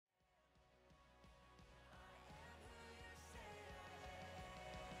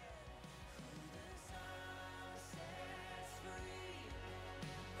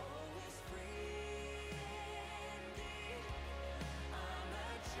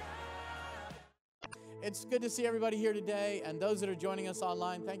It's good to see everybody here today, and those that are joining us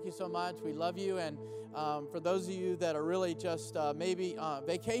online, thank you so much. We love you, and for those of you that are really just maybe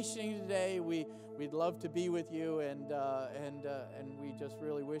vacationing today, we'd love to be with you, and we just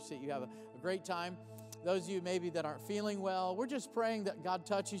really wish that you have a great time. Those of you maybe that aren't feeling well, we're just praying that God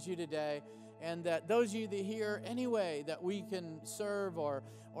touches you today, and that those of you that hear anyway that we can serve or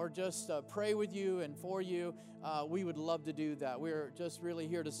just pray with you and for you, we would love to do that. We're just really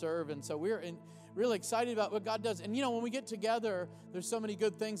here to serve, and so we're really excited about what God does. And you know, when we get together, there's so many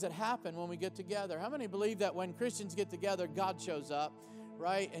good things that happen when we get together. How many believe that when Christians get together, God shows up,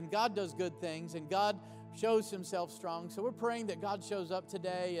 right? And God does good things, and God shows himself strong. So we're praying that God shows up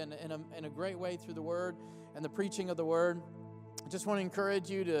today in a great way through the Word and the preaching of the Word. I just want to encourage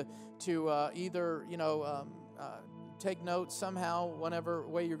you to either, take notes somehow, whatever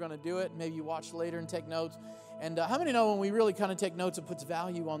way you're going to do it. Maybe you watch later and take notes. And how many know when we really kind of take notes, it puts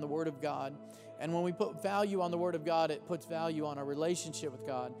value on the Word of God? And when we put value on the Word of God, it puts value on our relationship with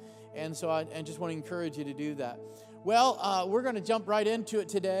God. And so I just want to encourage you to do that. Well, we're going to jump right into it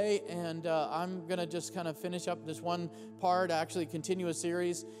today, and I'm going to just kind of finish up this one part, actually continue a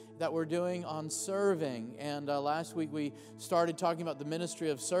series that we're doing on serving. And last week we started talking about the ministry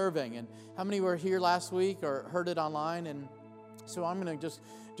of serving. And how many were here last week or heard it online? And so I'm going to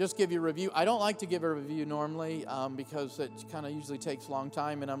just give you a review. I don't like to give a review normally because it kind of usually takes a long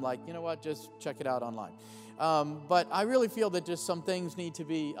time, and I'm like, you know what, just check it out online. But I really feel that just some things need to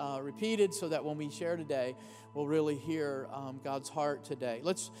be repeated so that when we share today, we'll really hear God's heart today.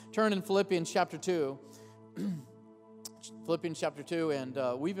 Let's turn in Philippians chapter 2. Philippians chapter 2,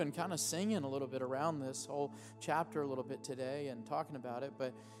 and we've been kind of singing a little bit around this whole chapter a little bit today and talking about it.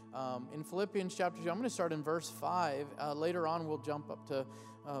 But in Philippians chapter 2, I'm going to start in verse 5. Later on, we'll jump up to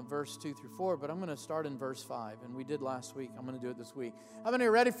verse 2 through 4, but I'm going to start in verse 5, and we did last week. I'm going to do it this week. How many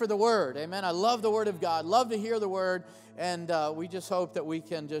are ready for the Word? Amen. I love the Word of God. Love to hear the Word, and we just hope that we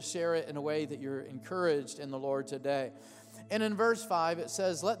can just share it in a way that you're encouraged in the Lord today. And in verse 5, it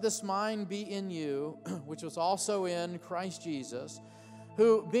says, "Let this mind be in you, which was also in Christ Jesus,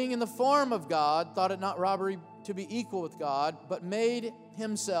 who, being in the form of God, thought it not robbery to be equal with God, but made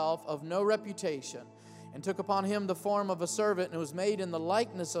himself of no reputation, and took upon him the form of a servant, and was made in the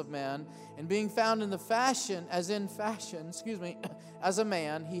likeness of men. And being found in the fashion, as a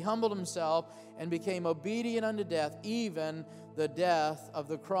man, he humbled himself and became obedient unto death, even the death of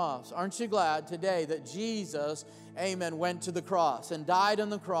the cross." Aren't you glad today that Jesus, amen, went to the cross and died on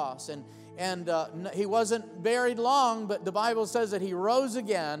the cross? And he wasn't buried long, but the Bible says that he rose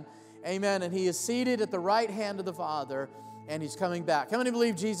again, amen, and he is seated at the right hand of the Father, and he's coming back. How many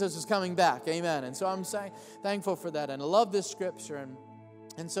believe Jesus is coming back? Amen. And so I'm thankful for that. And I love this scripture.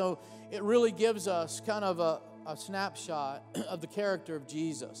 And so it really gives us kind of a snapshot of the character of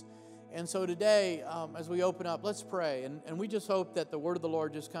Jesus. And so today, as we open up, let's pray. And we just hope that the word of the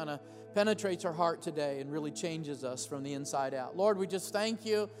Lord just kind of penetrates our heart today and really changes us from the inside out. Lord, we just thank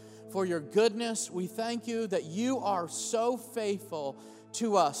you for your goodness. We thank you that you are so faithful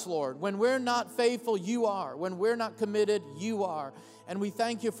to us, Lord. When we're not faithful, you are. When we're not committed, you are. And we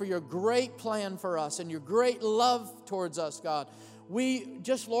thank you for your great plan for us and your great love towards us, God. We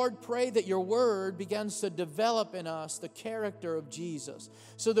just, Lord, pray that your word begins to develop in us the character of Jesus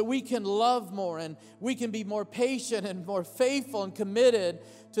so that we can love more and we can be more patient and more faithful and committed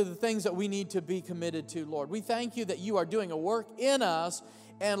to the things that we need to be committed to, Lord. We thank you that you are doing a work in us,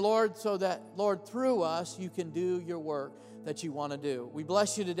 and Lord, so that, Lord, through us, you can do your work that you want to do. We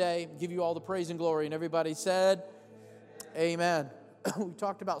bless you today, give you all the praise and glory. And everybody said, amen. We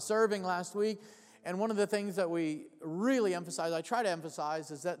talked about serving last week, and one of the things that we really emphasize, I try to emphasize,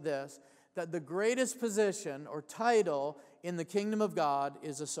 is that the greatest position or title in the kingdom of God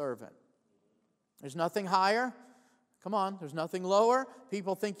is a servant. There's nothing higher. Come on, there's nothing lower.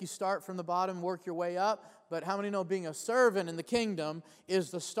 People think you start from the bottom, work your way up. But how many know being a servant in the kingdom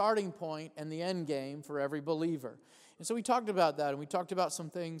is the starting point and the end game for every believer? And so we talked about that, and we talked about some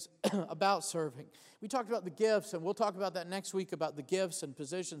things about serving. We talked about the gifts, and we'll talk about that next week, about the gifts and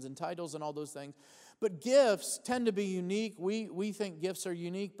positions and titles and all those things. But gifts tend to be unique. We think gifts are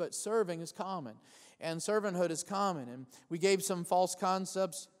unique, but serving is common, and servanthood is common. And we gave some false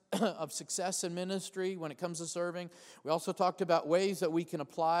concepts of success in ministry when it comes to serving. We also talked about ways that we can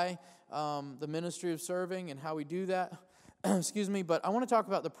apply the ministry of serving and how we do that. But I want to talk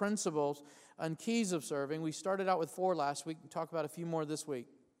about the principles and keys of serving. We started out with 4 last week. We'll talk about a few more this week.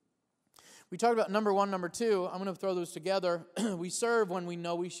 We talked about number 1, number 2. I'm going to throw those together. We serve when we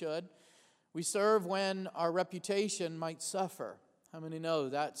know we should. We serve when our reputation might suffer. How many know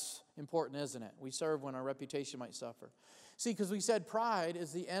that's important, isn't it? We serve when our reputation might suffer. See, because we said pride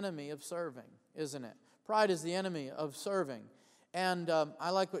is the enemy of serving, isn't it? Pride is the enemy of serving. And I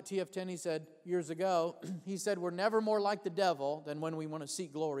like what T.F. Tenney said years ago. He said, we're never more like the devil than when we want to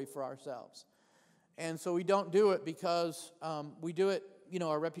seek glory for ourselves. And so we don't do it because we do it,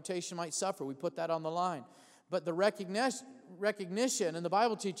 our reputation might suffer. We put that on the line. But the recognition, and the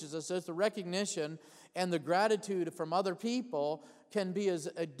Bible teaches us this, the recognition and the gratitude from other people can be as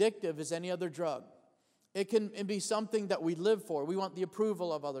addictive as any other drug. It can be something that we live for. We want the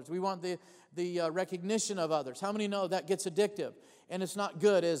approval of others. We want the recognition of others. How many know that gets addictive? And it's not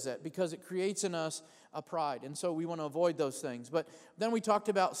good, is it? Because it creates in us a pride. And so we want to avoid those things. But then we talked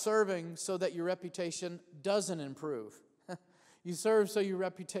about serving so that your reputation doesn't improve. You serve so your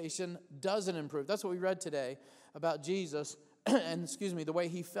reputation doesn't improve. That's what we read today about Jesus and, the way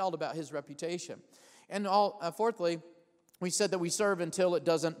he felt about his reputation. And fourthly, we said that we serve until it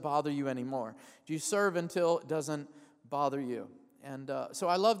doesn't bother you anymore. Do you serve until it doesn't bother you? And so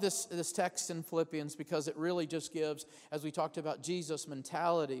I love this text in Philippians because it really just gives, as we talked about Jesus'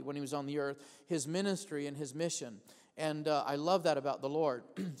 mentality when he was on the earth, his ministry and his mission. And I love that about the Lord.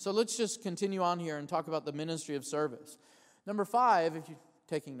 So let's just continue on here and talk about the ministry of service. Number 5, if you're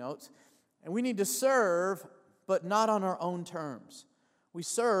taking notes, and we need to serve, but not on our own terms. We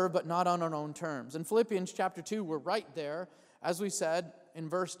serve, but not on our own terms. In Philippians chapter 2, we're right there. As we said, in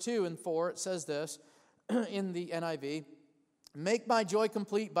verse 2 and 4, it says this in the NIV, make my joy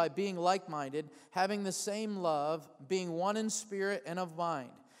complete by being like-minded, having the same love, being one in spirit and of mind.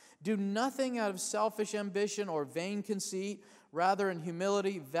 Do nothing out of selfish ambition or vain conceit. Rather, in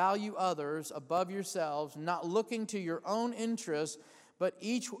humility, value others above yourselves, not looking to your own interest, but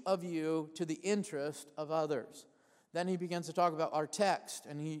each of you to the interest of others. Then he begins to talk about our text,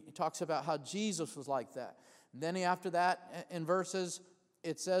 and he talks about how Jesus was like that. And then after that, in verses,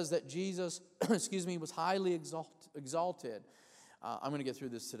 it says that Jesus, was highly exalted. I'm going to get through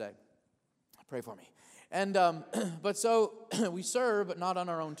this today. Pray for me. And but so we serve, but not on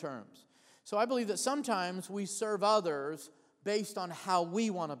our own terms. So I believe that sometimes we serve others based on how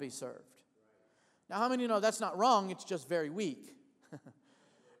we want to be served. Now, how many know that's not wrong? It's just very weak.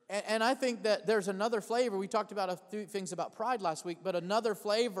 And I think that there's another flavor. We talked about a few things about pride last week, but another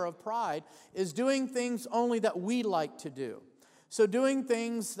flavor of pride is doing things only that we like to do. So doing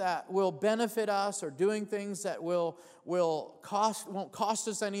things that will benefit us or doing things that won't cost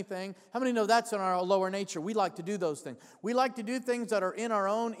us anything. How many know that's in our lower nature? We like to do those things. We like to do things that are in our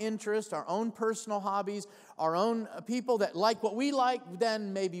own interest, our own personal hobbies, our own people that like what we like,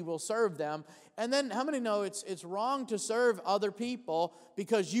 then maybe we'll serve them. And then how many know it's wrong to serve other people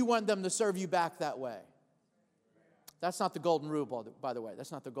because you want them to serve you back that way? That's not the golden rule, by the way.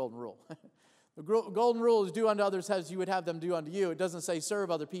 That's not the golden rule. The golden rule is do unto others as you would have them do unto you. It doesn't say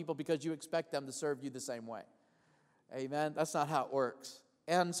serve other people because you expect them to serve you the same way. Amen? That's not how it works.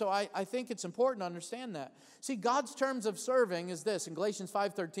 And so I think it's important to understand that. See, God's terms of serving is this. In Galatians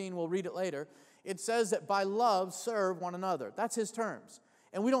 5:13, we'll read it later. It says that by love serve one another. That's his terms.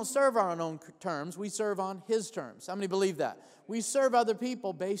 And we don't serve on our own terms. We serve on his terms. How many believe that? We serve other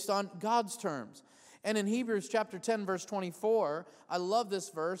people based on God's terms. And in Hebrews chapter 10, verse 24, I love this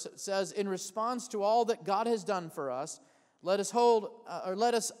verse. It says, in response to all that God has done for us, let us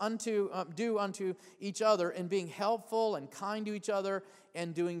do unto each other in being helpful and kind to each other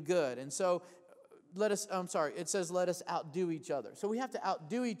and doing good. And so it says let us outdo each other. So we have to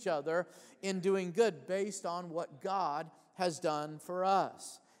outdo each other in doing good based on what God has done for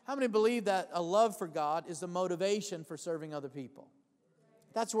us. How many believe that a love for God is the motivation for serving other people?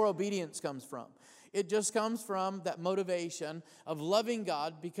 That's where obedience comes from. It just comes from that motivation of loving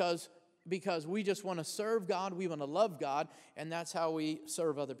God because we just want to serve God, we want to love God, and that's how we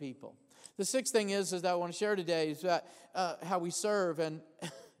serve other people. The sixth thing is that I want to share today is that how we serve and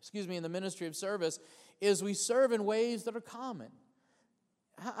in the ministry of service is we serve in ways that are common.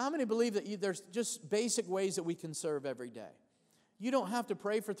 How many believe that there's just basic ways that we can serve every day? You don't have to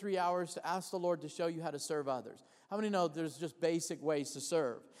pray for 3 hours to ask the Lord to show you how to serve others. How many know there's just basic ways to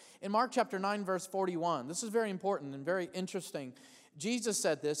serve? In Mark chapter 9, verse 41, this is very important and very interesting. Jesus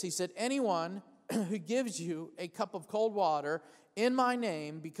said this. He said, anyone who gives you a cup of cold water in my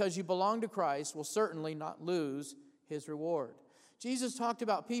name because you belong to Christ will certainly not lose his reward. Jesus talked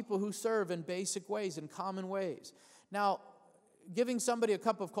about people who serve in basic ways, in common ways. Now, giving somebody a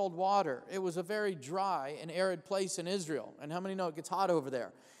cup of cold water, it was a very dry and arid place in Israel. And how many know it gets hot over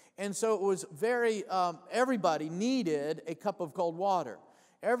there? And so it was everybody needed a cup of cold water.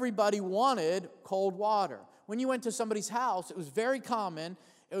 Everybody wanted cold water. When you went to somebody's house, it was very common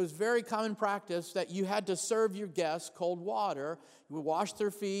practice that you had to serve your guests cold water. You would wash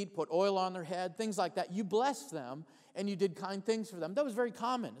their feet, put oil on their head, things like that. You blessed them, and you did kind things for them. That was very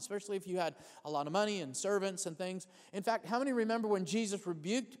common, especially if you had a lot of money and servants and things. In fact, how many remember when Jesus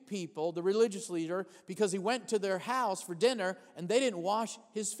rebuked people, the religious leader, because he went to their house for dinner and they didn't wash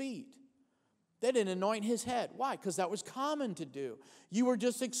his feet? They didn't anoint his head. Why? Because that was common to do. You were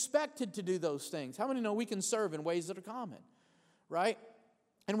just expected to do those things. How many know we can serve in ways that are common, right?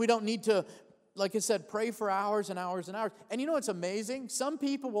 And we don't need to, like I said, pray for hours and hours and hours. And you know what's amazing? Some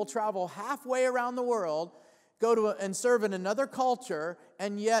people will travel halfway around the world, and serve in another culture,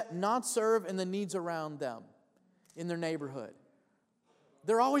 and yet not serve in the needs around them in their neighborhood.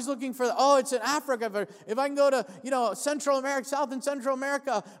 They're always looking for, it's in Africa. If I can go to, Central America, South and Central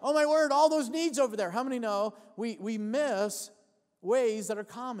America, oh my word, all those needs over there. How many know we miss ways that are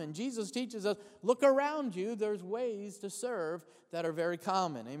common? Jesus teaches us, look around you. There's ways to serve that are very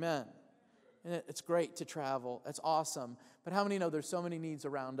common. Amen. And it's great to travel. It's awesome. But how many know there's so many needs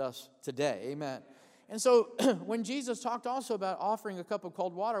around us today? Amen. And so when Jesus talked also about offering a cup of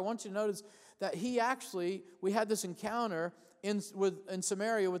cold water, I want you to notice that we had this encounter in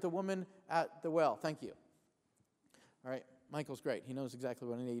Samaria with a woman at the well. Thank you. All right, Michael's great. He knows exactly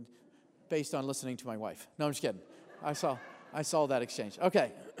what I need based on listening to my wife. No, I'm just kidding. I saw that exchange.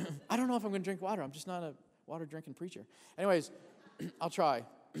 Okay, I don't know if I'm going to drink water. I'm just not a water drinking preacher. Anyways, I'll try.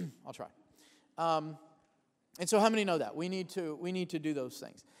 And so how many know that? We need to do those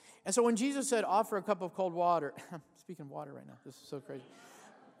things. And so when Jesus said, offer a cup of cold water, I'm speaking of water right now. This is so crazy.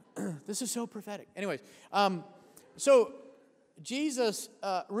 This is so prophetic. Anyways, so Jesus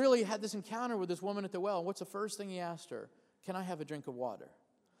really had this encounter with this woman at the well. And what's the first thing he asked her? Can I have a drink of water?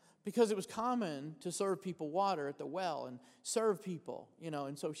 Because it was common to serve people water at the well and serve people,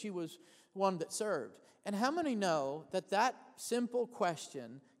 and so she was one that served. And how many know that simple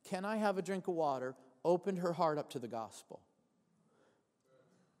question, can I have a drink of water, opened her heart up to the gospel?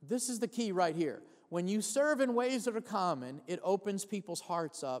 This is the key right here. When you serve in ways that are common, it opens people's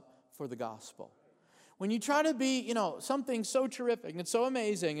hearts up for the gospel. When you try to be, something so terrific and so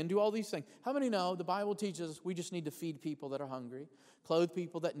amazing and do all these things, how many know the Bible teaches we just need to feed people that are hungry, clothe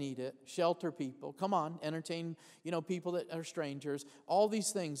people that need it, shelter people, come on, entertain, people that are strangers, all these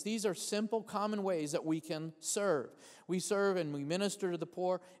things. These are simple, common ways that we can serve. We serve and we minister to the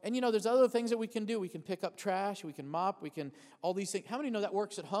poor. And, there's other things that we can do. We can pick up trash, we can mop, all these things. How many know that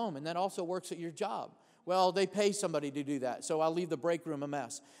works at home and that also works at your job? Well, they pay somebody to do that, so I'll leave the break room a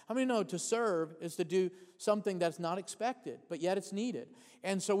mess. How many know to serve is to do something that's not expected, but yet it's needed?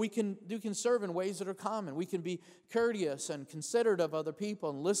 And so we can serve in ways that are common. We can be courteous and considerate of other people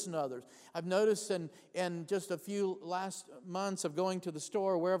and listen to others. I've noticed in just a few last months of going to the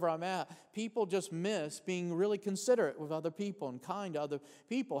store, wherever I'm at, people just miss being really considerate with other people and kind to other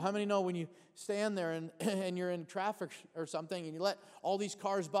people. How many know when you stand there and you're in traffic or something and you let all these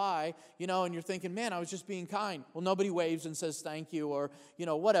cars by, and you're thinking, man, I was just being kind. Well, nobody waves and says thank you or,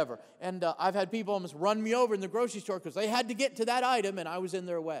 whatever. And I've had people almost run me over in the grocery store because they had to get to that item and I was in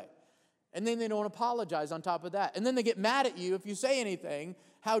their way. And then they don't apologize on top of that. And then they get mad at you if you say anything.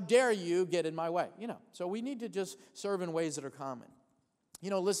 How dare you get in my way? So we need to just serve in ways that are common.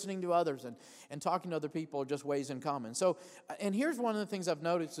 Listening to others and talking to other people are just ways in common. So, and here's one of the things I've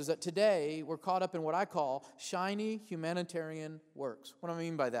noticed is that today we're caught up in what I call shiny humanitarian works. What do I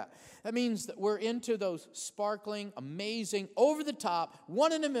mean by that? That means that we're into those sparkling, amazing, over-the-top,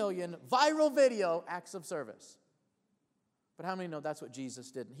 1 in a million, viral video acts of service. But how many know that's what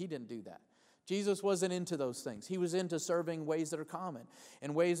Jesus did? He didn't do that. Jesus wasn't into those things. He was into serving ways that are common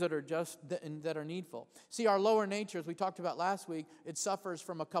and ways that are just that are needful. See, our lower nature, as we talked about last week, it suffers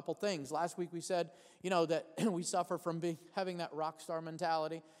from a couple things. Last week we said, that we suffer from having that rock star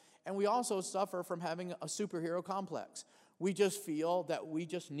mentality, and we also suffer from having a superhero complex. We just feel that we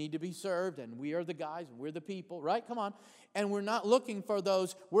just need to be served, and we are the guys, and we're the people, right? Come on. And we're not looking for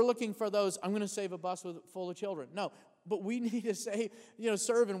those. We're looking for those, I'm going to save a bus full of children. No. But we need to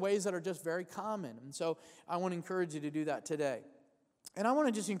serve in ways that are just very common. And so I want to encourage you to do that today. And I want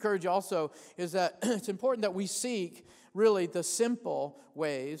to just encourage you also is that it's important that we seek really the simple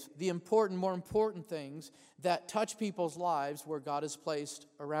ways, the more important things that touch people's lives where God has placed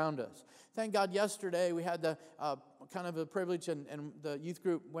around us. Thank God yesterday we had the kind of a privilege and the youth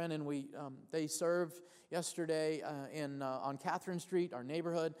group went and they served yesterday on Catherine Street, our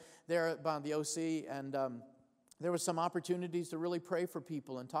neighborhood there by the OC, and there were some opportunities to really pray for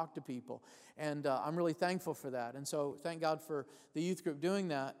people and talk to people. And I'm really thankful for that. And so thank God for the youth group doing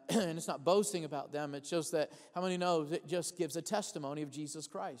that. And it's not boasting about them. It's just that, how many know it just gives a testimony of Jesus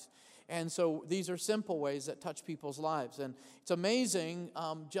Christ. And so these are simple ways that touch people's lives. And it's amazing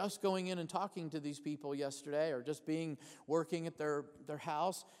just going in and talking to these people yesterday, or just working at their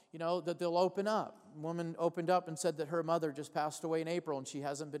house, that they'll open up. A woman opened up and said that her mother just passed away in April and she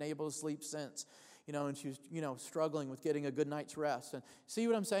hasn't been able to sleep since. And she's, struggling with getting a good night's rest. And see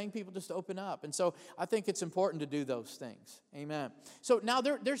what I'm saying? People just open up. And so I think it's important to do those things. Amen. So now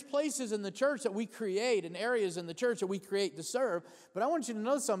there's places in the church that we create, and areas in the church that we create to serve. But I want you to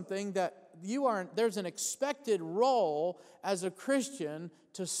know something, that there's an expected role as a Christian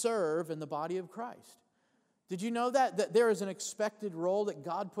to serve in the body of Christ. Did you know that there is an expected role that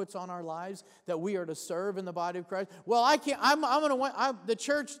God puts on our lives, that we are to serve in the body of Christ? Well, I can't. The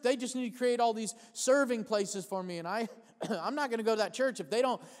church, they just need to create all these serving places for me, and I'm not going to go to that church if they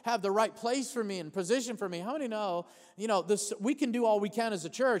don't have the right place for me and position for me. How many know? We can do all we can as a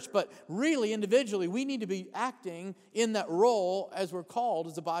church, but really individually, we need to be acting in that role as we're called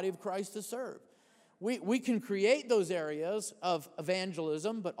as the body of Christ to serve. We can create those areas of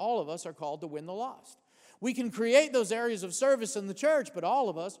evangelism, but all of us are called to win the lost. We can create those areas of service in the church, but all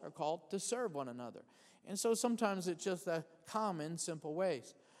of us are called to serve one another. And so sometimes it's just the common, simple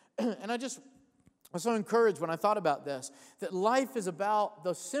ways. And I was so encouraged when I thought about this, that life is about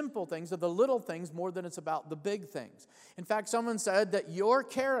the simple things, or the little things, more than it's about the big things. In fact, someone said that your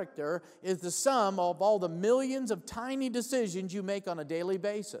character is the sum of all the millions of tiny decisions you make on a daily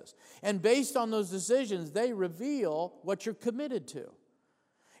basis. And based on those decisions, they reveal what you're committed to.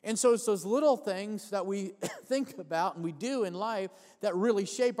 And so it's those little things that we think about and we do in life that really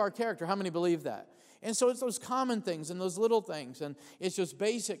shape our character. How many believe that? And so it's those common things and those little things, and it's just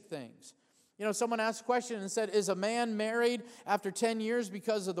basic things. Someone asked a question and said, is a man married after 10 years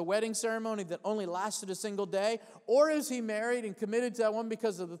because of the wedding ceremony that only lasted a single day? Or is he married and committed to that one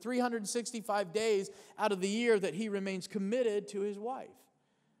because of the 365 days out of the year that he remains committed to his wife?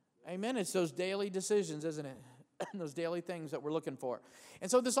 Amen. It's those daily decisions, isn't it? Those daily things that we're looking for. And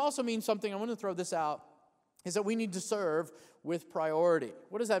so this also means something, I want to throw this out, is that we need to serve with priority.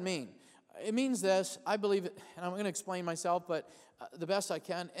 What does that mean? It means this, I believe, and I'm going to explain myself, but the best I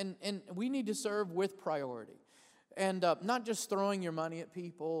can, and we need to serve with priority. And not just throwing your money at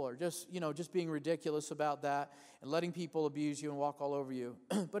people, or just being ridiculous about that and letting people abuse you and walk all over you.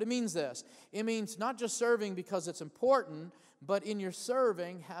 But it means this. It means not just serving because it's important, but in your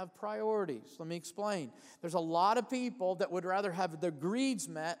serving, have priorities. Let me explain. There's a lot of people that would rather have their greeds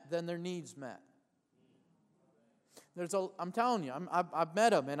met than their needs met. I'm telling you, I've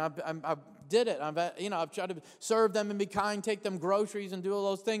met them, and I've did it. I've tried to serve them and be kind, take them groceries and do all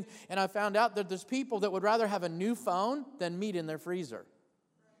those things. And I found out that there's people that would rather have a new phone than meat in their freezer.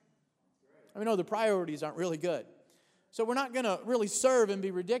 The priorities aren't really good. So we're not going to really serve and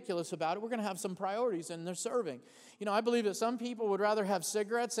be ridiculous about it. We're going to have some priorities in their serving. I believe that some people would rather have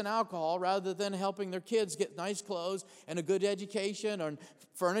cigarettes and alcohol rather than helping their kids get nice clothes and a good education or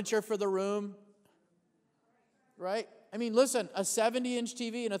furniture for the room. Right? Listen, a 70-inch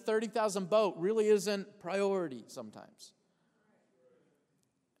TV and a 30,000 boat really isn't priority sometimes.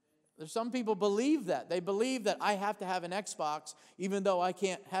 There's some people believe that. They believe that I have to have an Xbox even though I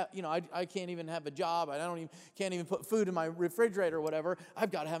can't have, I can't even have a job. Can't even put food in my refrigerator or whatever.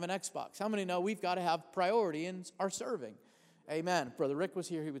 I've got to have an Xbox. How many know we've got to have priority in our serving? Amen. If Brother Rick was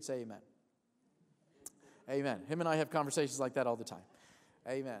here, he would say amen. Amen. Him and I have conversations like that all the time.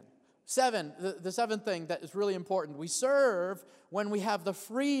 Amen. 7, the seventh thing that is really important. We serve when we have the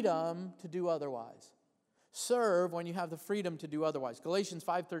freedom to do otherwise. Serve when you have the freedom to do otherwise. Galatians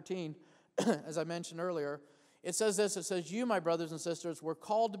 5:13, as I mentioned earlier, it says this. It says, you, my brothers and sisters, were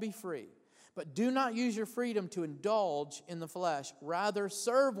called to be free, but do not use your freedom to indulge in the flesh. Rather,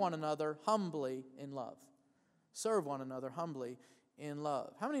 serve one another humbly in love. Serve one another humbly in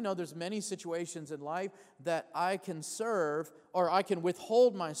love. How many know there's many situations in life that I can serve or I can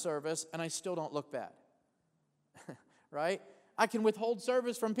withhold my service and I still don't look bad? Right? I can withhold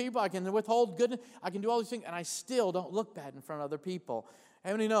service from people. I can withhold goodness. I can do all these things and I still don't look bad in front of other people.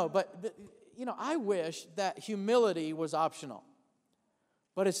 How many know? But I wish that humility was optional.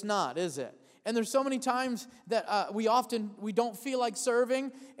 But it's not, is it? And there's so many times that we don't feel like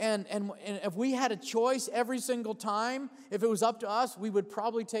serving. And if we had a choice every single time, if it was up to us, we would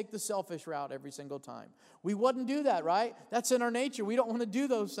probably take the selfish route every single time. We wouldn't do that, right? That's in our nature. We don't want to do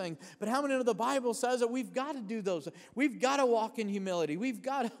those things. But how many of the Bible says that we've got to do those? We've got to walk in humility. We've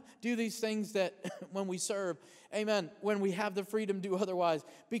got to do these things that when we serve. Amen. When we have the freedom to do otherwise.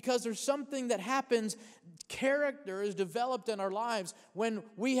 Because there's something that happens, character is developed in our lives when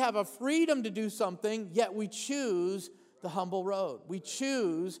we have a freedom to do something, yet we choose the humble road. We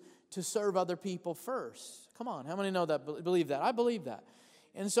choose to serve other people first. Come on, how many know that, believe that? I believe that.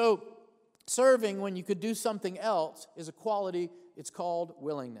 And so serving when you could do something else is a quality, it's called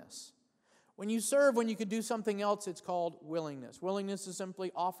willingness. When you serve when you could do something else, it's called willingness. Willingness is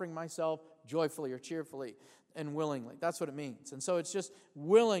simply offering myself joyfully or cheerfully and willingly. That's what it means. And so it's just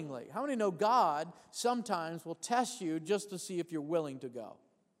willingly. How many know God sometimes will test you just to see if you're willing to go?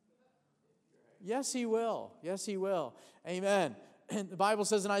 Yes, He will. Yes, He will. Amen. And the Bible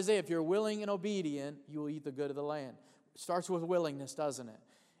says in Isaiah, if you're willing and obedient, you will eat the good of the land. It starts with willingness, doesn't it?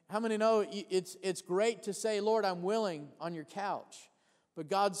 How many know it's great to say, Lord, I'm willing on your couch. But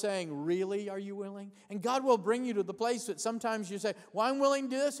God's saying, really, are you willing? And God will bring you to the place that sometimes you say, well, I'm willing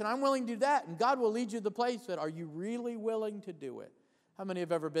to do this and I'm willing to do that. And God will lead you to the place that, are you really willing to do it? How many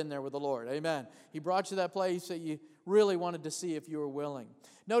have ever been there with the Lord? Amen. He brought you to that place that you really wanted to see if you were willing.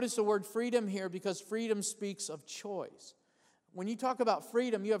 Notice the word freedom here because freedom speaks of choice. When you talk about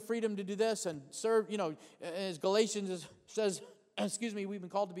freedom, you have freedom to do this and serve, as Galatians says, we've been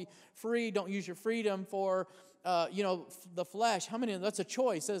called to be free. Don't use your freedom for the flesh. How many? That's a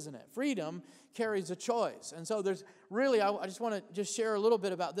choice, isn't it? Freedom carries a choice. And so there's really, I just want to just share a little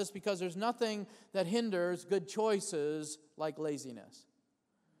bit about this because there's nothing that hinders good choices like laziness.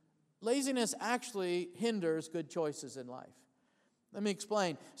 Laziness actually hinders good choices in life. Let me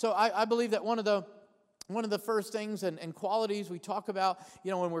explain. So I believe that one of the first things and qualities we talk about,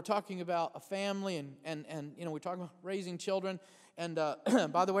 when we're talking about a family and we're talking about raising children. And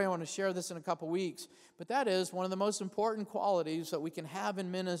by the way, I want to share this in a couple weeks. But that is one of the most important qualities that we can have in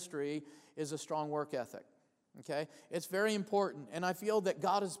ministry is a strong work ethic. Okay? It's very important. And I feel that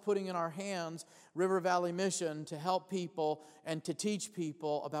God is putting in our hands River Valley Mission to help people and to teach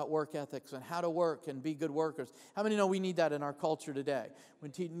people about work ethics and how to work and be good workers. How many know we need that in our culture today?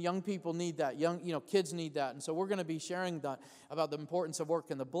 When young people need that, kids need that. And so we're going to be sharing that about the importance of work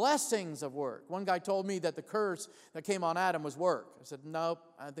and the blessings of work. One guy told me that the curse that came on Adam was work. I said, nope,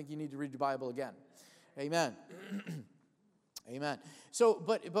 I think you need to read your Bible again. Amen. Amen. So,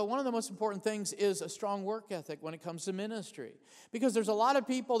 but one of the most important things is a strong work ethic when it comes to ministry. Because there's a lot of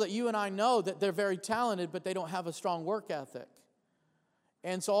people that you and I know that they're very talented, but they don't have a strong work ethic.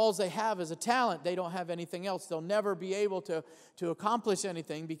 And so all they have is a talent. They don't have anything else. They'll never be able to accomplish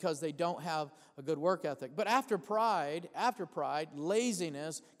anything because they don't have a good work ethic. But after pride,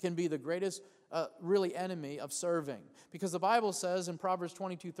 laziness can be the greatest really enemy of serving. Because the Bible says in Proverbs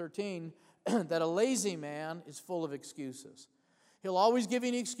 22:13 that a lazy man is full of excuses. He'll always give you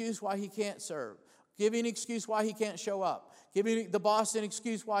an excuse why he can't serve. Give you an excuse why he can't show up. Give you the boss an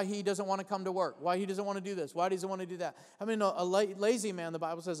excuse why he doesn't want to come to work. Why he doesn't want to do this. Why he doesn't want to do that. I mean, a lazy man, the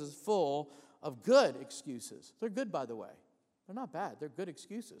Bible says, is full of good excuses. They're good, by the way. They're not bad. They're good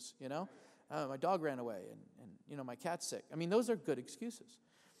excuses, My dog ran away and my cat's sick. I mean, those are good excuses.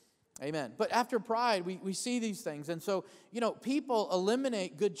 Amen. But after pride, we see these things. And so, people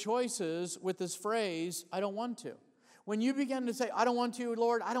eliminate good choices with this phrase, I don't want to. When you begin to say, I don't want to,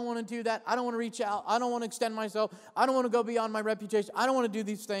 Lord, I don't want to do that, I don't want to reach out, I don't want to extend myself, I don't want to go beyond my reputation, I don't want to do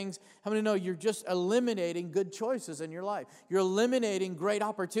these things, how many know you're just eliminating good choices in your life? You're eliminating great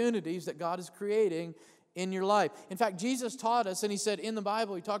opportunities that God is creating in your life. In fact, Jesus taught us, and He said in the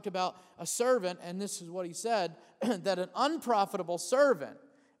Bible, He talked about a servant, and this is what He said, that an unprofitable servant,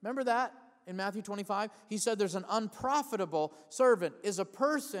 remember that? In Matthew 25, He said there's an unprofitable servant is a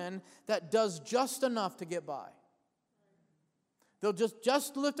person that does just enough to get by. They'll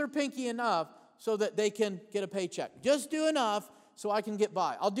just lift their pinky enough so that they can get a paycheck. Just do enough so I can get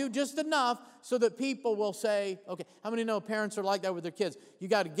by. I'll do just enough so that people will say, okay, how many know parents are like that with their kids? You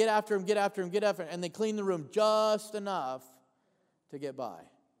got to get after them, and they clean the room just enough to get by.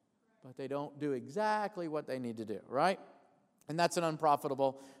 But they don't do exactly what they need to do, right? And that's an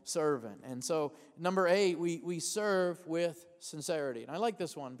unprofitable servant. And so, number 8, we serve with sincerity. And I like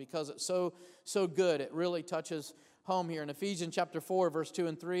this one because it's so good. It really touches home here. In Ephesians chapter 4, verse 2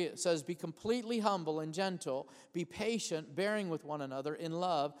 and 3, it says, be completely humble and gentle, be patient, bearing with one another in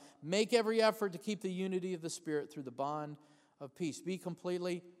love, make every effort to keep the unity of the Spirit through the bond of peace. Be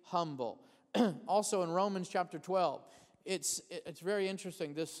completely humble. Also in Romans chapter 12, it's very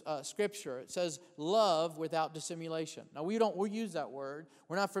interesting, this scripture. It says, love without dissimulation. Now, we use that word.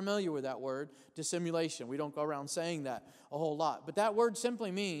 We're not familiar with that word, dissimulation. We don't go around saying that a whole lot. But that word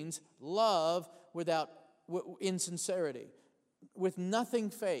simply means love without insincerity, with nothing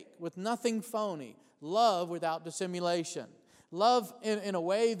fake, with nothing phony. Love without dissimulation. Love in a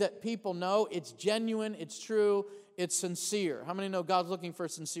way that people know it's genuine, it's true, it's sincere. How many know God's looking for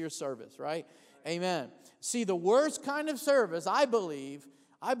sincere service, right? Amen. See, the worst kind of service, I believe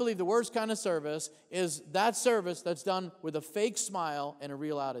the worst kind of service is that service that's done with a fake smile and a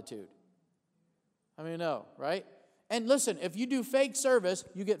real attitude. How many know, right? And listen, if you do fake service,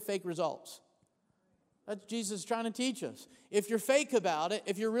 you get fake results. That's Jesus trying to teach us. If you're fake about it,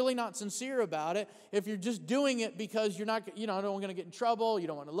 if you're really not sincere about it, if you're just doing it because you're not, don't want to get in trouble, you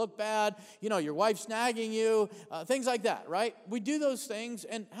don't want to look bad, your wife's nagging you, things like that, right? We do those things,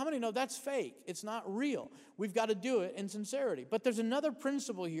 and how many know that's fake? It's not real. We've got to do it in sincerity. But there's another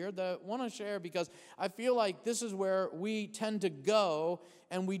principle here that I want to share because I feel like this is where we tend to go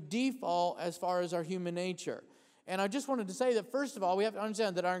and we default as far as our human nature. And I just wanted to say that, first of all, we have to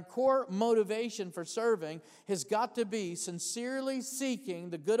understand that our core motivation for serving has got to be sincerely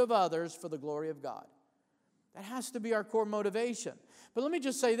seeking the good of others for the glory of God. That has to be our core motivation. But let me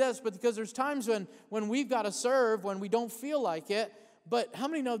just say this, because there's times when we've got to serve, when we don't feel like it, but how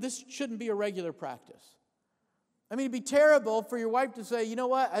many know this shouldn't be a regular practice? I mean, it'd be terrible for your wife to say, you know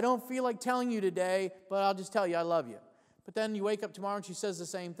what, I don't feel like telling you today, but I'll just tell you I love you. But then you wake up tomorrow and she says the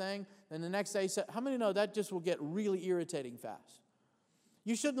same thing. And the next day, how many know that just will get really irritating fast?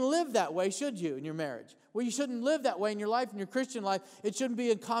 You shouldn't live that way, should you, in your marriage? Well, you shouldn't live that way in your life, in your Christian life. It shouldn't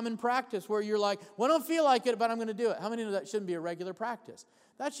be a common practice where you're like, well, I don't feel like it, but I'm going to do it. How many know that shouldn't be a regular practice?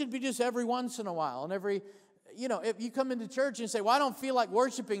 That should be just every once in a while. And if you come into church and say, well, I don't feel like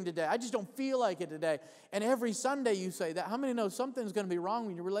worshiping today. I just don't feel like it today. And every Sunday you say that. How many know something's going to be wrong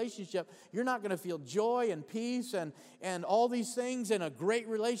with your relationship? You're not going to feel joy and peace and all these things in a great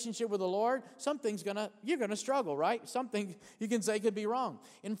relationship with the Lord. You're going to struggle, right? Something you can say could be wrong.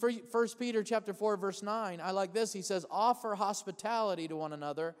 In 1 Peter chapter 4, verse 9, I like this. He says, offer hospitality to one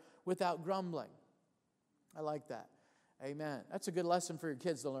another without grumbling. I like that. Amen. That's a good lesson for your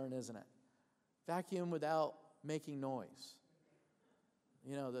kids to learn, isn't it? Vacuum without making noise.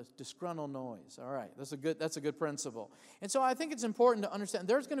 The disgruntled noise. All right, that's a good principle. And so I think it's important to understand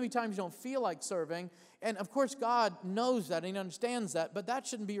there's going to be times you don't feel like serving, and of course God knows that and He understands that, but that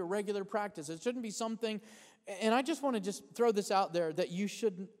shouldn't be a regular practice. It shouldn't be something, and I just want to throw this out there that you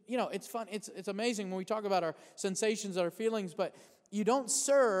shouldn't, it's fun, it's amazing when we talk about our sensations, our feelings, but you don't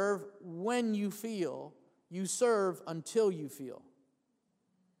serve when you feel, you serve until you feel.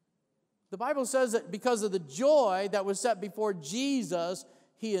 The Bible says that because of the joy that was set before Jesus,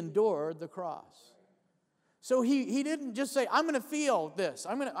 He endured the cross. So he didn't just say, I'm going to feel this.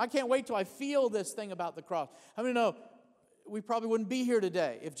 I can't wait till I feel this thing about the cross. How many know we probably wouldn't be here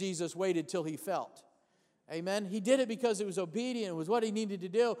today if Jesus waited till He felt? Amen. He did it because it was obedient. It was what He needed to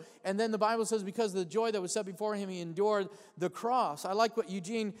do. And then the Bible says because of the joy that was set before Him, He endured the cross. I like what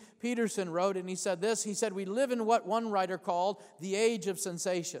Eugene Peterson wrote, and he said this. He said, we live in what one writer called the age of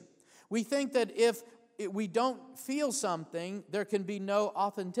sensation. We think that if we don't feel something, there can be no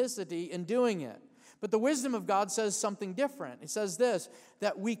authenticity in doing it. But the wisdom of God says something different. It says this,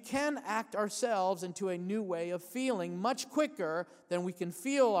 that we can act ourselves into a new way of feeling much quicker than we can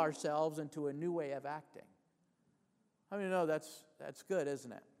feel ourselves into a new way of acting. How many know that's good,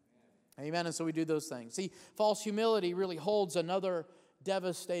 isn't it? Amen. And so we do those things. See, false humility really holds another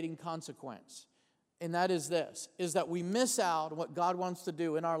devastating consequence. And that is this, is that we miss out on what God wants to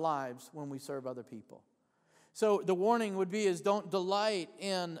do in our lives when we serve other people. So the warning would be is don't delight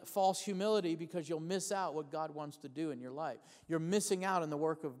in false humility because you'll miss out what God wants to do in your life. You're missing out on the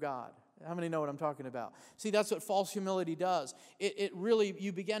work of God. How many know what I'm talking about? See, that's what false humility does. It really,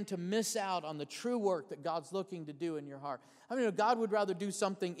 you begin to miss out on the true work that God's looking to do in your heart. How many know God would rather do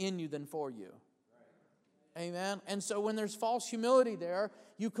something in you than for you? Amen. And so when there's false humility there,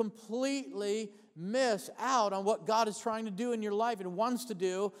 you completely miss out on what God is trying to do in your life and wants to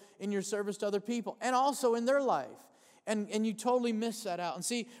do in your service to other people and also in their life. And you totally miss that out. And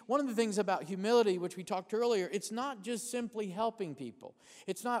see, one of the things about humility, which we talked earlier, it's not just simply helping people.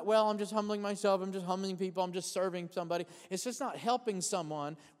 It's not, well, I'm just humbling myself, I'm just humbling people, I'm just serving somebody. It's just not helping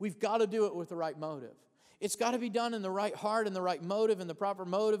someone. We've got to do it with the right motive. It's got to be done in the right heart and the right motive and the proper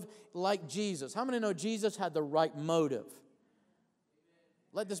motive like Jesus. How many know Jesus had the right motive?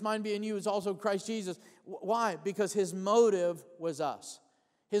 Let this mind be in you is also Christ Jesus. Why? Because His motive was us.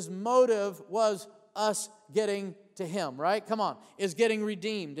 His motive was us getting to Him, right? Come on. Is getting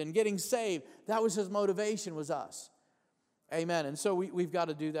redeemed and getting saved. That was His motivation, was us. Amen. And so we've got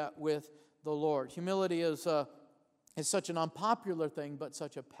to do that with the Lord. Humility is such an unpopular thing, but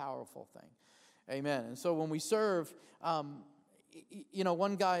such a powerful thing. Amen. And so when we serve,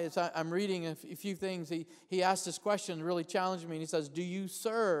 one guy, as I'm reading a few things, he asked this question, really challenged me, and he says, do you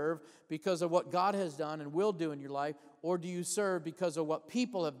serve because of what God has done and will do in your life, or do you serve because of what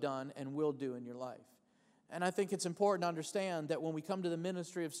people have done and will do in your life? And I think it's important to understand that when we come to the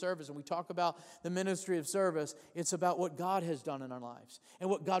ministry of service and we talk about the ministry of service, it's about what God has done in our lives and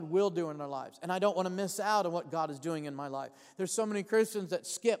what God will do in our lives. And I don't want to miss out on what God is doing in my life. There's so many Christians that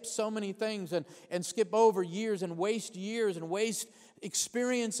skip so many things and skip over years and waste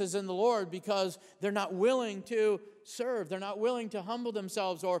experiences in the Lord because they're not willing to serve. They're not willing to humble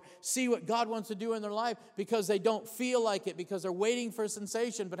themselves or see what God wants to do in their life because they don't feel like it, because they're waiting for a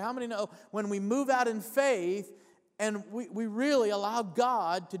sensation. But how many know when we move out in faith and we really allow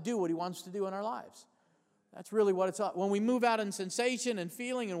God to do what He wants to do in our lives? That's really what it's about. When we move out in sensation and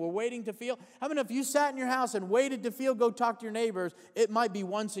feeling and we're waiting to feel. How many if you sat in your house and waited to feel, go talk to your neighbors, it might be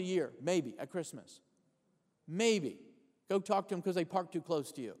once a year, maybe at Christmas. Maybe. Go talk to them because they park too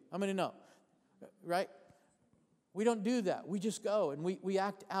close to you. How many know? Right? We don't do that. We just go and we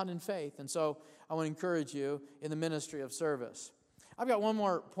act out in faith. And so I want to encourage you in the ministry of service. I've got one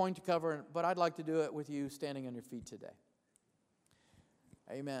more point to cover, but I'd like to do it with you standing on your feet today.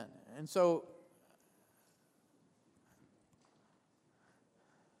 Amen. And so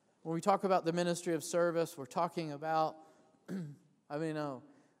when we talk about the ministry of service, we're talking about, the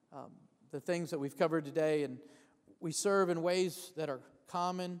things that we've covered today. And we serve in ways that are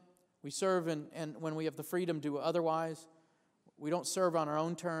common. We serve and when we have the freedom to do otherwise. We don't serve on our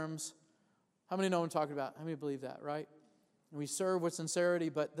own terms. How many know what I'm talking about? How many believe that, right? And we serve with sincerity.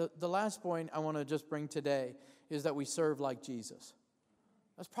 But the last point I want to just bring today is that we serve like Jesus.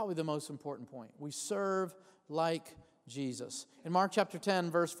 That's probably the most important point. We serve like Jesus. In Mark chapter 10,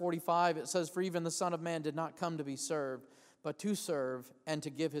 verse 45, it says, "For even the Son of Man did not come to be served, but to serve and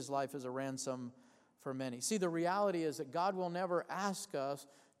to give His life as a ransom for many." See, the reality is that God will never ask us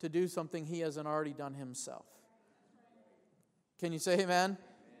to do something He hasn't already done Himself. Can you say amen?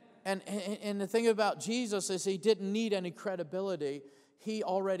 And the thing about Jesus is He didn't need any credibility. He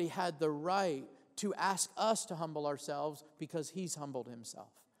already had the right to ask us to humble ourselves because He's humbled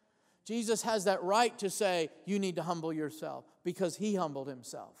Himself. Jesus has that right to say, you need to humble yourself because He humbled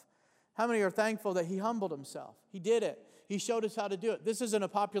Himself. How many are thankful that He humbled Himself? He did it. He showed us how to do it. This isn't a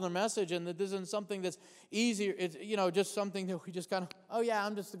popular message, and this isn't something that's easier. It's, just something that we just kind of, oh yeah,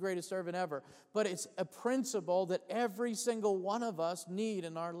 I'm just the greatest servant ever. But it's a principle that every single one of us need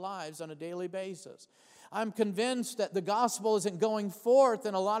in our lives on a daily basis. I'm convinced that the gospel isn't going forth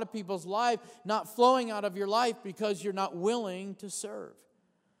in a lot of people's life, not flowing out of your life because you're not willing to serve.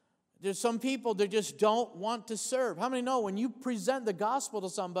 There's some people that just don't want to serve. How many know when you present the gospel to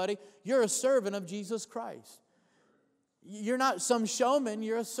somebody, you're a servant of Jesus Christ? You're not some showman,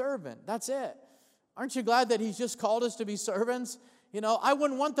 you're a servant. That's it. Aren't you glad that He's just called us to be servants? I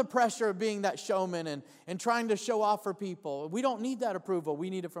wouldn't want the pressure of being that showman and trying to show off for people. We don't need that approval. We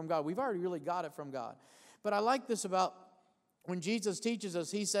need it from God. We've already really got it from God. But I like this about when Jesus teaches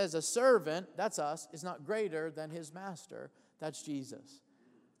us, He says a servant, that's us, is not greater than his master. That's Jesus.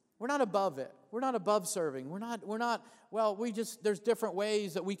 We're not above it. We're not above serving. We're not, there's different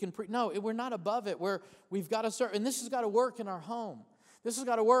ways that we can no, we're not above it. We've got to serve. And this has got to work in our home. This has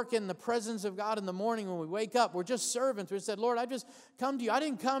got to work in the presence of God in the morning when we wake up. We're just servants. We said, Lord, I just come to you. I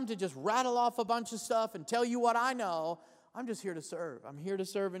didn't come to just rattle off a bunch of stuff and tell you what I know. I'm just here to serve. I'm here to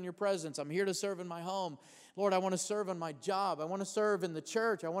serve in your presence. I'm here to serve in my home. Lord, I want to serve on my job. I want to serve in the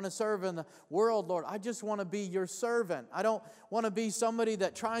church. I want to serve in the world, Lord. I just want to be your servant. I don't want to be somebody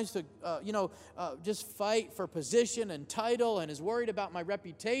that tries to, just fight for position and title and is worried about my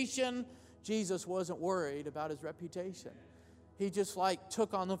reputation. Jesus wasn't worried about His reputation. He just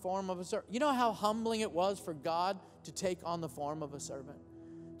took on the form of a servant. You know how humbling it was for God to take on the form of a servant?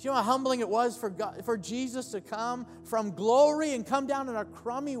 Do you know how humbling it was for Jesus to come from glory and come down in a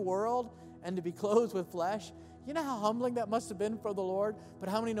crummy world and to be clothed with flesh? You know how humbling that must have been for the Lord? But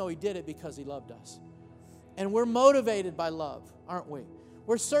how many know He did it because He loved us? And we're motivated by love, aren't we?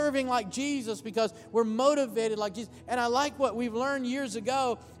 We're serving like Jesus because we're motivated like Jesus. And I like what we've learned years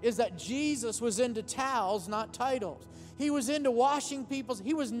ago is that Jesus was into towels, not titles. He was into washing people's.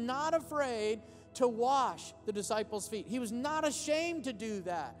 He was not afraid to wash the disciples' feet. He was not ashamed to do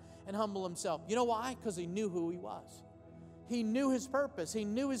that and humble Himself. You know why? Because He knew who He was. He knew His purpose. He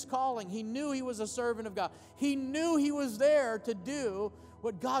knew His calling. He knew He was a servant of God. He knew He was there to do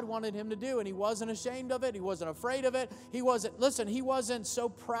what God wanted Him to do, and He wasn't ashamed of it. He wasn't afraid of it. He wasn't so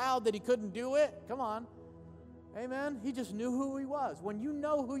proud that He couldn't do it. Come on. Amen? He just knew who He was. When you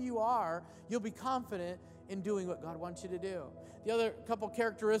know who you are, you'll be confident in doing what God wants you to do. The other couple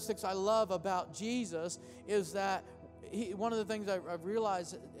characteristics I love about Jesus is that one of the things I've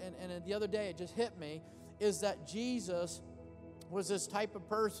realized, and the other day it just hit me, is that Jesus was this type of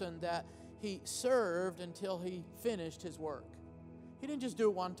person that he served until he finished his work. He didn't just do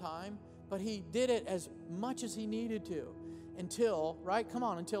it one time, but he did it as much as he needed to until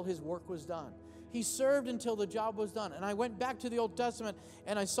his work was done. He served until the job was done. And I went back to the Old Testament,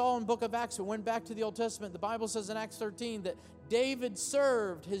 and I saw in the book of Acts, I went back to the Old Testament, the Bible says in Acts 13 that David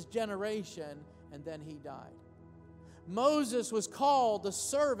served his generation, and then he died. Moses was called the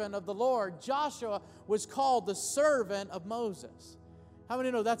servant of the Lord. Joshua was called the servant of Moses. How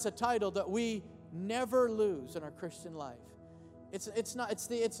many know that's a title that we never lose in our Christian life? It's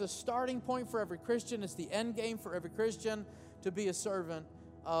a starting point for every Christian. It's the end game for every Christian to be a servant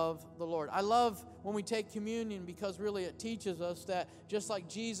of the Lord. I love when we take communion because really it teaches us that just like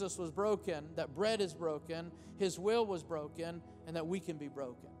Jesus was broken, that bread is broken, His will was broken, and that we can be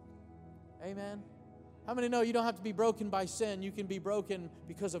broken. Amen? How many know you don't have to be broken by sin? You can be broken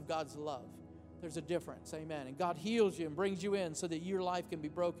because of God's love. There's a difference. Amen. And God heals you and brings you in so that your life can be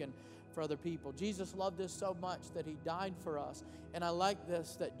broken for other people. Jesus loved us so much that He died for us. And I like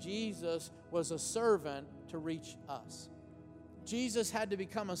this, that Jesus was a servant to reach us. Jesus had to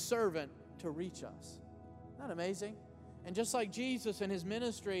become a servant to reach us. Isn't that amazing? And just like Jesus in His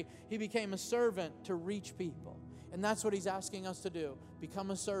ministry, He became a servant to reach people. And that's what He's asking us to do.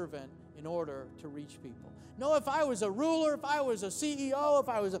 Become a servant in order to reach people. No, if I was a ruler, if I was a CEO, if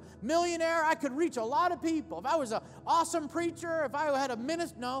I was a millionaire, I could reach a lot of people. If I was an awesome preacher, if I had a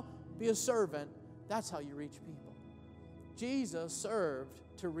minister, no, be a servant. That's how you reach people. Jesus served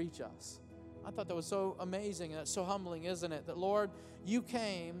to reach us. I thought that was so amazing. That's so humbling, isn't it? That, Lord, you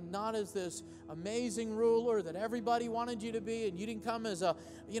came not as this amazing ruler that everybody wanted you to be, and you didn't come as a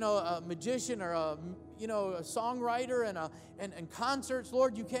magician or a songwriter and concerts.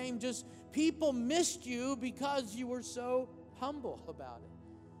 Lord, you came just, people missed you because you were so humble about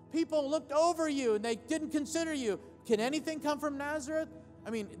it. People looked over you and they didn't consider you. Can anything come from Nazareth? I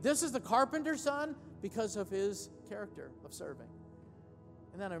mean, this is the carpenter's son because of his character of serving.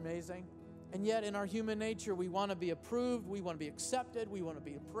 Isn't that amazing? And yet in our human nature, we want to be approved, we want to be accepted, we want to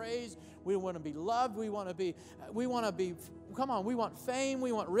be praised, we want to be loved, we want fame,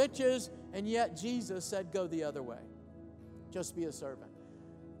 we want riches, and yet Jesus said, go the other way. Just be a servant.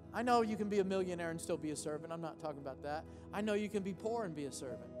 I know you can be a millionaire and still be a servant. I'm not talking about that. I know you can be poor and be a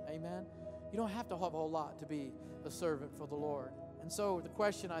servant. Amen? You don't have to have a whole lot to be a servant for the Lord. And so the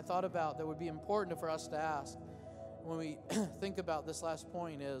question I thought about that would be important for us to ask when we think about this last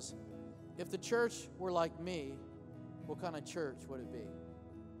point is, if the church were like me, what kind of church would it be?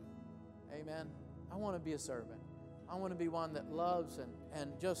 Amen? I want to be a servant. I want to be one that loves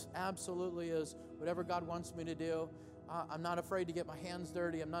and just absolutely is whatever God wants me to do. I'm not afraid to get my hands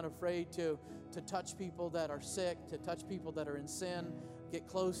dirty. I'm not afraid to touch people that are sick, to touch people that are in sin, get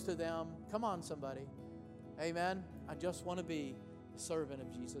close to them. Come on, somebody. Amen? I just want to be a servant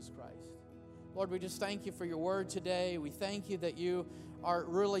of Jesus Christ. Lord, we just thank you for your word today. We thank you that you are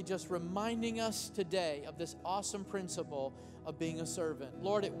really just reminding us today of this awesome principle of being a servant.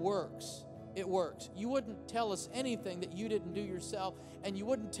 Lord, it works. It works. You wouldn't tell us anything that you didn't do yourself, and you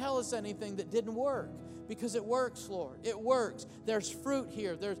wouldn't tell us anything that didn't work, because it works, Lord. It works. There's fruit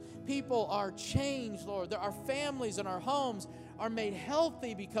here. There's people are changed, Lord. There are families in our homes are made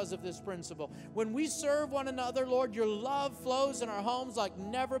healthy because of this principle. When we serve one another, Lord, your love flows in our homes like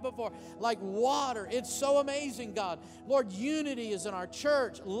never before, like water. It's so amazing, God. Lord, unity is in our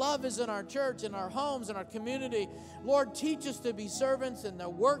church. Love is in our church, in our homes, in our community. Lord, teach us to be servants in the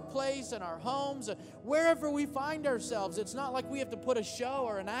workplace, in our homes, wherever we find ourselves. It's not like we have to put a show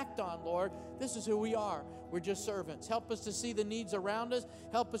or an act on, Lord. This is who we are. We're just servants. Help us to see the needs around us.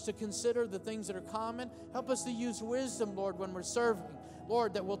 Help us to consider the things that are common. Help us to use wisdom, Lord, when we're serving.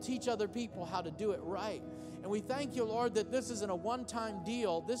 Lord, that will teach other people how to do it right. And we thank you, Lord, that this isn't a one-time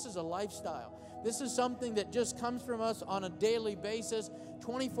deal. This is a lifestyle. This is something that just comes from us on a daily basis,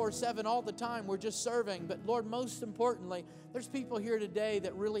 24/7, all the time. We're just serving. But, Lord, most importantly, there's people here today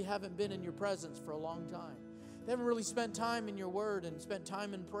that really haven't been in your presence for a long time. They haven't really spent time in your word and spent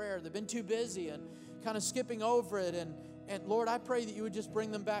time in prayer. They've been too busy and kind of skipping over it. And Lord, I pray that you would just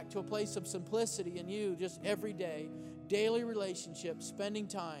bring them back to a place of simplicity in you, just every day, daily relationships, spending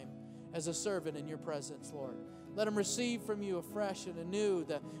time as a servant in your presence, Lord. Let them receive from you afresh and anew,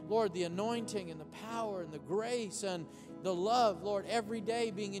 Lord, the anointing and the power and the grace and the love, Lord, every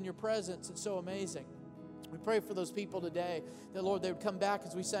day being in your presence. It's so amazing. We pray for those people today that, Lord, they would come back,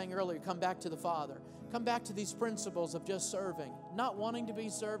 as we sang earlier, come back to the Father. Come back to these principles of just serving, not wanting to be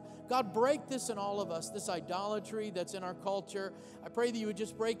served. God, break this in all of us, this idolatry that's in our culture. I pray that you would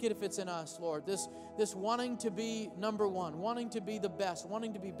just break it if it's in us, Lord. This wanting to be number one, wanting to be the best,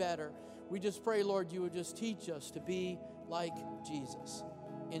 wanting to be better. We just pray, Lord, you would just teach us to be like Jesus.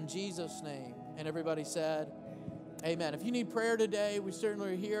 In Jesus' name. And everybody said, amen. If you need prayer today, we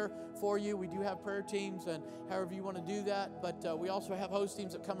certainly are here for you. We do have prayer teams, and however you want to do that. But we also have host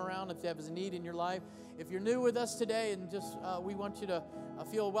teams that come around if you have a need in your life. If you're new with us today, and just we want you to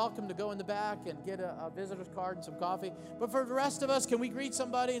feel welcome to go in the back and get a visitor's card and some coffee. But for the rest of us, can we greet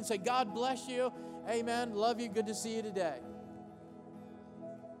somebody and say, God bless you? Amen. Love you. Good to see you today.